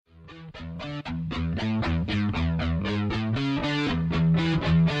Good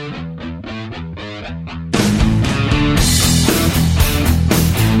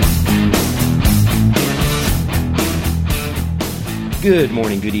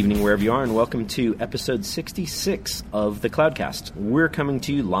morning, good evening, wherever you are, and welcome to episode 66 of the Cloudcast. We're coming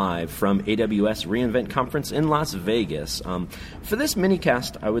to you live from AWS reInvent Conference in Las Vegas. For this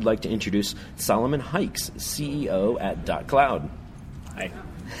mini-cast, I would like to introduce Solomon Hykes, CEO at dotCloud. Hi.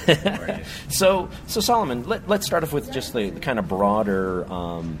 How are you? So Solomon, let's start off with just the kind of broader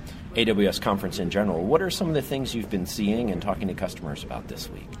AWS conference in general. What are some of the things you've been seeing and talking to customers about this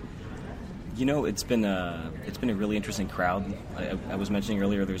week? You know, it's been a really interesting crowd. I was mentioning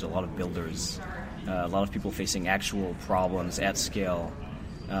earlier, there's a lot of builders, a lot of people facing actual problems at scale.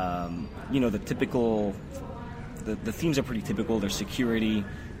 The themes are pretty typical. There's security.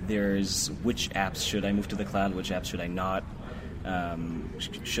 There's which apps should I move to the cloud, which apps should I not?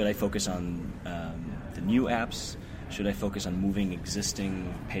 Should I focus on the new apps? Should I focus on moving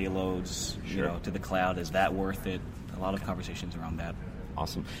existing payloads, to the cloud? Is that worth it? A lot of conversations around that.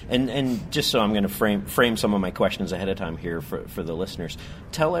 Awesome. And just so I'm going to frame some of my questions ahead of time here for the listeners,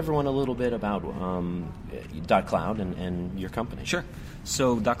 tell everyone a little bit about dotCloud and your company. Sure.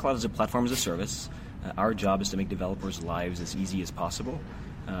 So dotCloud is a platform as a service. Our job is to make developers' lives as easy as possible.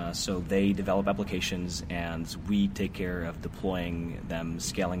 So they develop applications, and we take care of deploying them,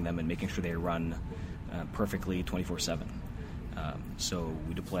 scaling them, and making sure they run perfectly 24/7. So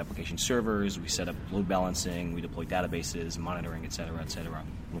we deploy application servers, we set up load balancing, we deploy databases, monitoring, et cetera, et cetera.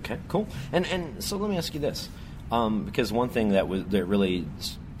 Okay, cool. And so let me ask you this, because one thing that really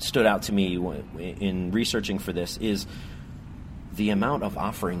stood out to me in researching for this is the amount of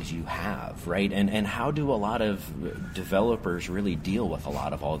offerings you have, right? And how do a lot of developers really deal with a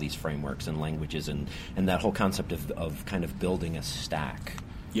lot of all these frameworks and languages and that whole concept of kind of building a stack?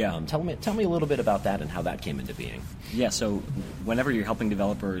 Yeah. Tell me a little bit about that and how that came into being. Yeah. So whenever you're helping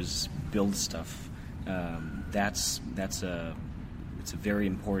developers build stuff, it's a very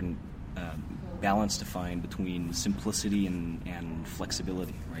important balance to find between simplicity and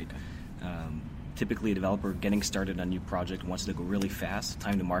flexibility, right? Typically, a developer getting started on a new project wants to go really fast.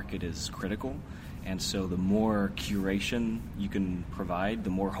 Time to market is critical, and so the more curation you can provide, the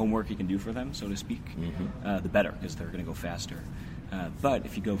more homework you can do for them, so to speak, the better, because they're going to go faster. But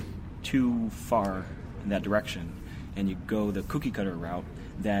if you go too far in that direction and you go the cookie cutter route,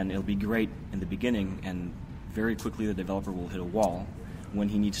 then it'll be great in the beginning, and very quickly the developer will hit a wall when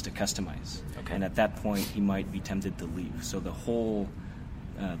he needs to customize. Okay. And at that point, he might be tempted to leave. So the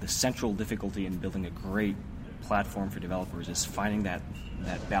central difficulty in building a great platform for developers is finding that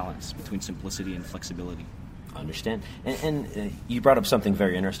balance between simplicity and flexibility. Understand. And you brought up something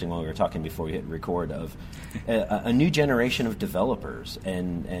very interesting while we were talking before we hit record of a new generation of developers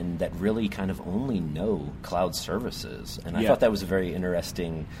and that really kind of only know cloud services. And I thought that was a very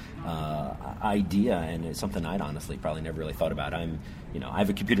interesting idea, and it's something I'd honestly probably never really thought about. I have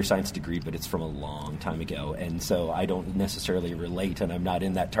a computer science degree, but it's from a long time ago, and so I don't necessarily relate, and I'm not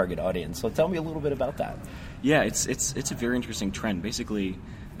in that target audience. So tell me a little bit about that. Yeah, it's a very interesting trend. Basically,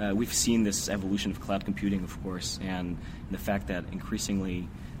 we've seen this evolution of cloud computing, of course, and the fact that increasingly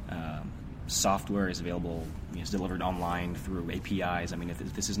software is available, is delivered online through APIs. I mean,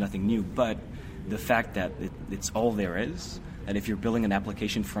 this is nothing new, but the fact that it's all there is, that if you're building an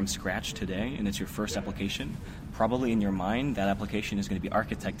application from scratch today and it's your first application, probably in your mind that application is going to be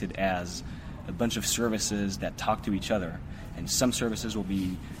architected as a bunch of services that talk to each other, and some services will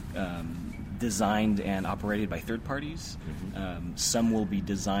be designed and operated by third parties. Some will be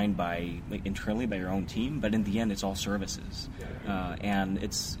designed internally by your own team, but in the end, it's all services. And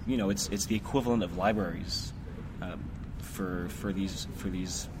it's the equivalent of libraries for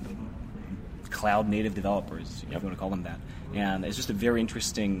these cloud native developers, if you want to call them that. And it's just a very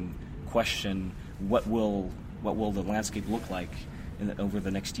interesting question. What will the landscape look like over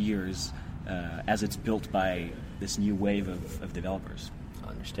the next years as it's built by this new wave of developers?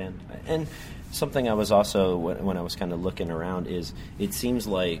 Understand. And something I was also, when I was kind of looking around, is it seems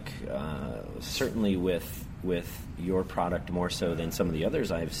like certainly with your product more so than some of the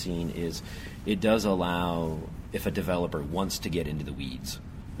others I've seen, is it does allow, if a developer wants to get into the weeds,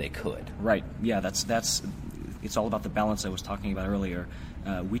 they could. Right. Yeah, that's it's all about the balance I was talking about earlier.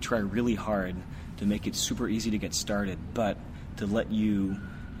 We try really hard to make it super easy to get started, but to let you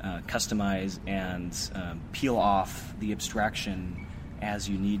customize and peel off the abstraction as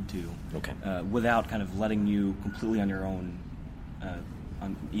you need to, without kind of letting you completely on your own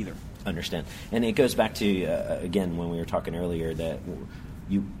on either. Understand. And it goes back to, again, when we were talking earlier, that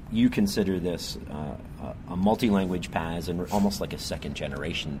you consider this a multi-language PaaS and almost like a second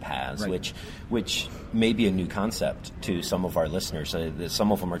generation PaaS, right. which may be a new concept to some of our listeners.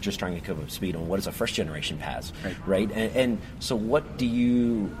 Some of them are just trying to come up to speed on what is a first generation PaaS, right? And so what do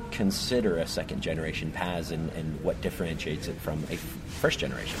you consider a second generation PaaS, and what differentiates it from a first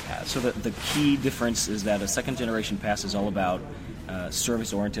generation PaaS? So the key difference is that a second generation PaaS is all about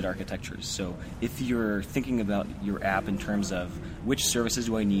service-oriented architectures. So if you're thinking about your app in terms of which services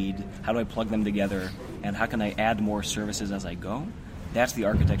do I need, how do I plug them together, and how can I add more services as I go, that's the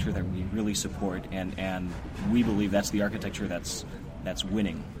architecture that we really support, and we believe that's the architecture that's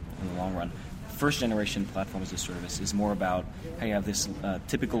winning in the long run. First generation platform as a service is more about, hey, I have this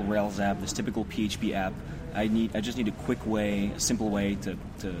typical Rails app, this typical PHP app. I just need a quick way, a simple way to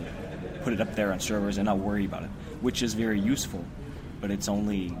put it up there on servers and not worry about it, which is very useful, but it's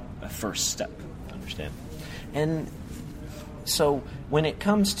only a first step. Understand. And so when it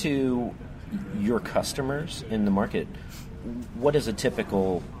comes to your customers in the market, what does a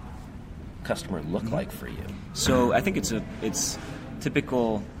typical customer look like for you? So I think it's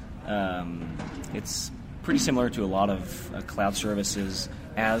typical. It's pretty similar to a lot of cloud services.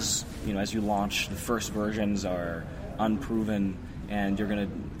 As you launch, the first versions are unproven, and you're going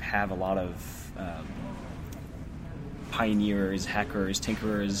to have a lot of pioneers, hackers,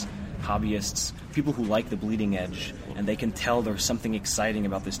 tinkerers, hobbyists, people who like the bleeding edge, and they can tell there's something exciting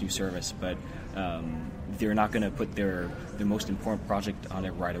about this new service, but they're not going to put their most important project on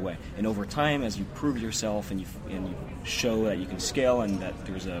it right away. And over time, as you prove yourself and you show that you can scale and that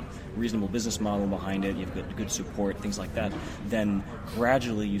there's a reasonable business model behind it, you've got good support, things like that, then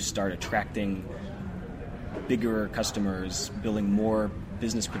gradually you start attracting bigger customers, building more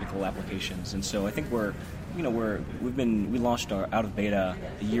business critical applications. And so I think we launched our out of beta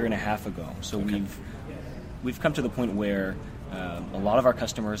a year and a half ago. So we've come to the point where a lot of our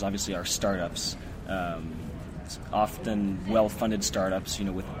customers obviously are startups, often well-funded startups,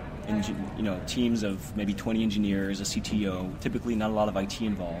 with teams of maybe 20 engineers, a CTO, typically not a lot of IT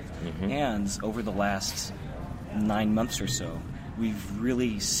involved. Mm-hmm. And over the last 9 months or so, we've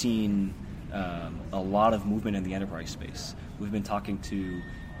really seen a lot of movement in the enterprise space. We've been talking to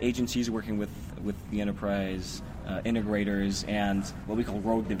agencies working with the enterprise, integrators, and what we call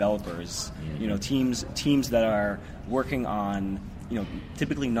rogue developers. Mm-hmm. Teams that are working on,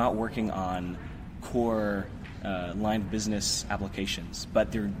 typically not working on core line of business applications,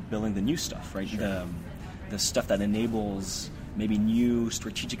 but they're building the new stuff, right? Sure. The stuff that enables maybe new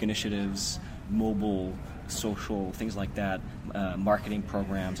strategic initiatives, mobile, social, things like that, marketing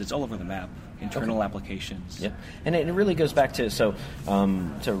programs. It's all over the map. Internal applications. Yep. And it really goes back to,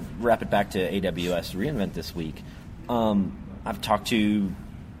 to wrap it back to AWS reInvent this week, I've talked to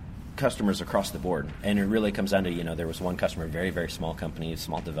customers across the board, and it really comes down to, there was one customer, very, very small company,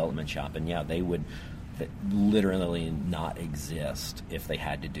 small development shop, and they would literally not exist if they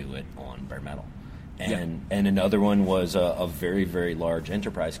had to do it on bare metal. And another one was a very, very large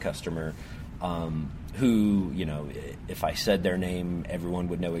enterprise customer who, if I said their name, everyone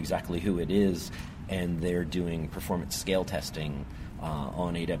would know exactly who it is, and they're doing performance scale testing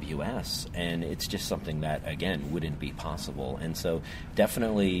on AWS, and it's just something that, again, wouldn't be possible. And so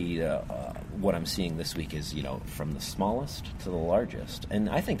definitely what I'm seeing this week is, from the smallest to the largest. And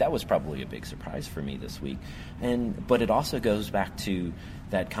I think that was probably a big surprise for me this week. But it also goes back to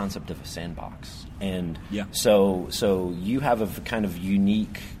that concept of a sandbox. And so you have a kind of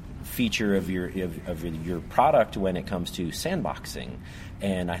unique feature of your product when it comes to sandboxing,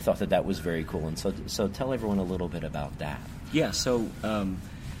 and I thought that was very cool. And so tell everyone a little bit about that. Yeah, so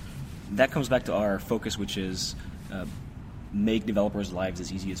that comes back to our focus, which is make developers' lives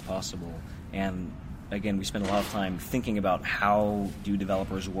as easy as possible. And again, we spend a lot of time thinking about how do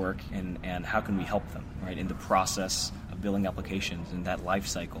developers work and how can we help them, right, in the process of building applications in that life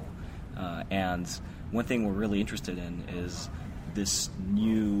cycle. And one thing we're really interested in is this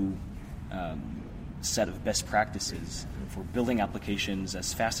new set of best practices for building applications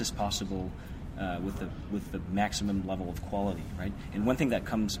as fast as possible with the maximum level of quality, right? And one thing that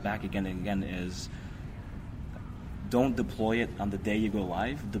comes back again and again is don't deploy it on the day you go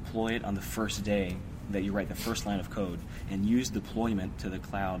live. Deploy it on the first day that you write the first line of code, and use deployment to the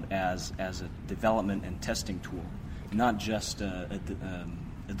cloud as a development and testing tool, not just a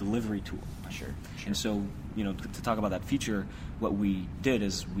delivery tool. Sure. And so, to talk about that feature, what we did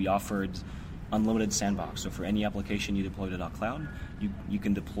is we offered unlimited sandbox. So for any application you deploy to dotCloud, you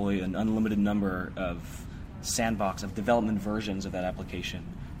can deploy an unlimited number of sandbox of development versions of that application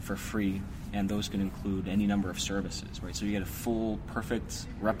for free, and those can include any number of services, right? So you get a full, perfect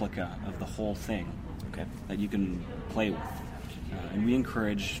replica of the whole thing that you can play with. And we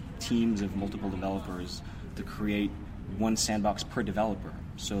encourage teams of multiple developers to create one sandbox per developer,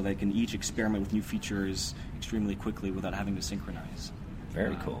 so they can each experiment with new features extremely quickly without having to synchronize.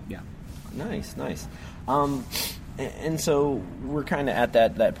 Very cool. Yeah. Nice. And so we're kind of at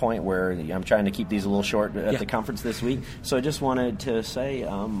that point where I'm trying to keep these a little short at the conference this week. So I just wanted to say,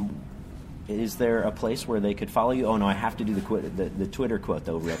 is there a place where they could follow you? Oh no, I have to do the Twitter quote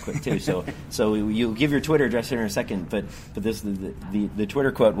though, real quick too. So you'll give your Twitter address here in a second. But this the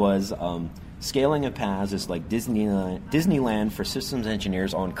Twitter quote was, "Scaling a PaaS is like Disneyland for systems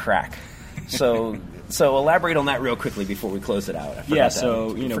engineers on crack." So elaborate on that real quickly before we close it out. I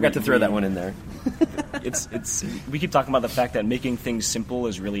forgot to throw that one in there. It's we keep talking about the fact that making things simple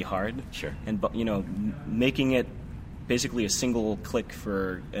is really hard. Sure. And making it basically a single click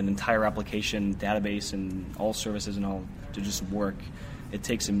for an entire application, database, and all services and all to just work. It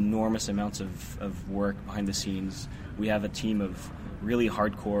takes enormous amounts of work behind the scenes. We have a team of really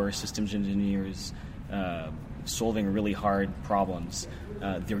hardcore systems engineers solving really hard problems.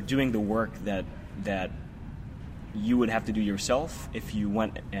 They're doing the work that you would have to do yourself if you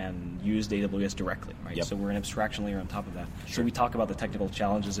went and used AWS directly, right? Yep. So we're an abstraction layer on top of that. Sure. So we talk about the technical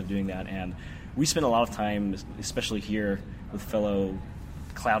challenges of doing that, and we spend a lot of time, especially here with fellow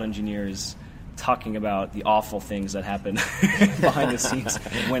cloud engineers, talking about the awful things that happen behind the scenes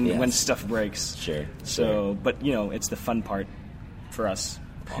when stuff breaks. Sure. So, but it's the fun part for us.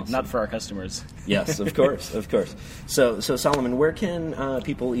 Awesome. Not for our customers. Yes, of course. So Solomon, where can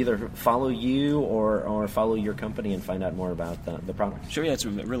people either follow you or follow your company and find out more about the product? Sure, yeah, it's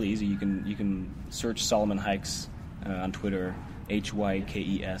really easy. You can search Solomon Hykes on Twitter,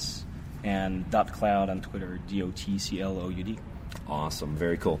 HYKES, and dotCloud on Twitter, DOTCLOUD. Awesome,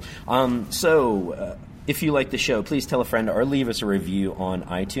 very cool. If you like the show, please tell a friend or leave us a review on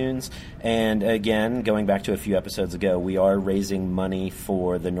iTunes. And again, going back to a few episodes ago, we are raising money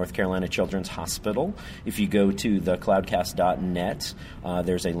for the North Carolina Children's Hospital. If you go to thecloudcast.net,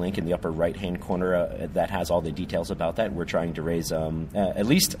 there's a link in the upper right-hand corner that has all the details about that. We're trying to raise at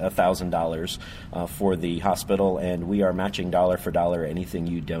least $1,000 for the hospital, and we are matching dollar for dollar anything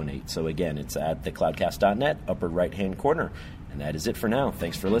you donate. So again, it's at thecloudcast.net, upper right-hand corner. And that is it for now.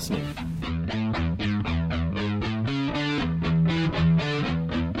 Thanks for listening.